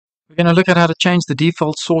We're going to look at how to change the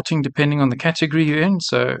default sorting depending on the category you're in.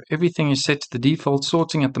 So everything is set to the default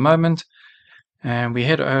sorting at the moment. And we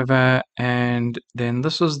head over, and then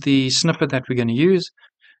this is the snippet that we're going to use.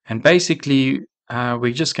 And basically,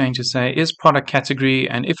 we're just going to say is product category,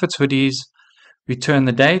 and if it's hoodies, return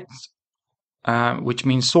the date, which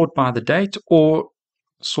means sort by the date or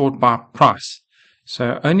sort by price.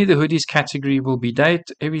 So only the hoodies category will be date,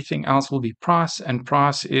 everything else will be price, and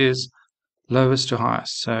price is lowest to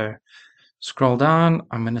highest. So scroll down,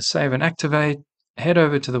 I'm going to save and activate, head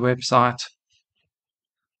over to the website,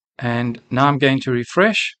 and now I'm going to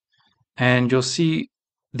refresh, and you'll see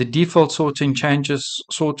the default sorting changes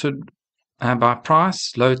sorted by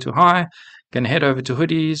price, low to high. Going to head over to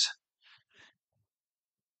hoodies,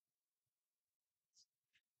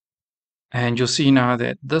 and you'll see now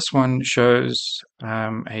that this one shows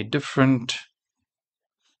a different.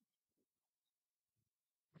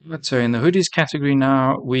 So in the hoodies category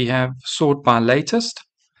now, we have sort by latest,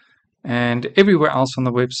 and everywhere else on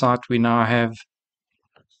the website we now have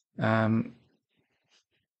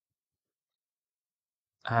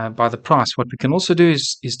by the price. What we can also do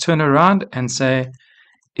is turn around and say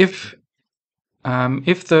if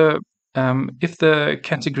the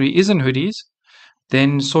category is in hoodies,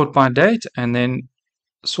 then sort by date, and then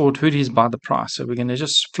sort hoodies by the price. So we're going to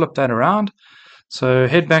just flip that around. So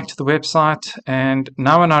head back to the website, and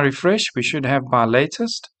now when I refresh, we should have by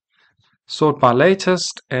latest, sort by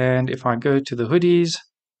latest, and if I go to the hoodies,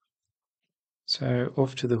 so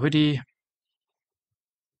off to the hoodie,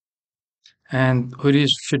 and hoodies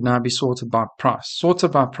should now be sorted by price.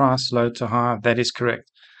 Sorted by price, low to high, that is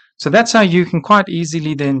correct. So that's how you can quite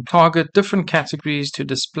easily then target different categories to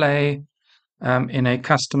display in a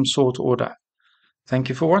custom sort order. Thank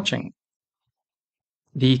you for watching.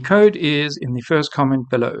 The code is in the first comment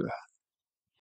below.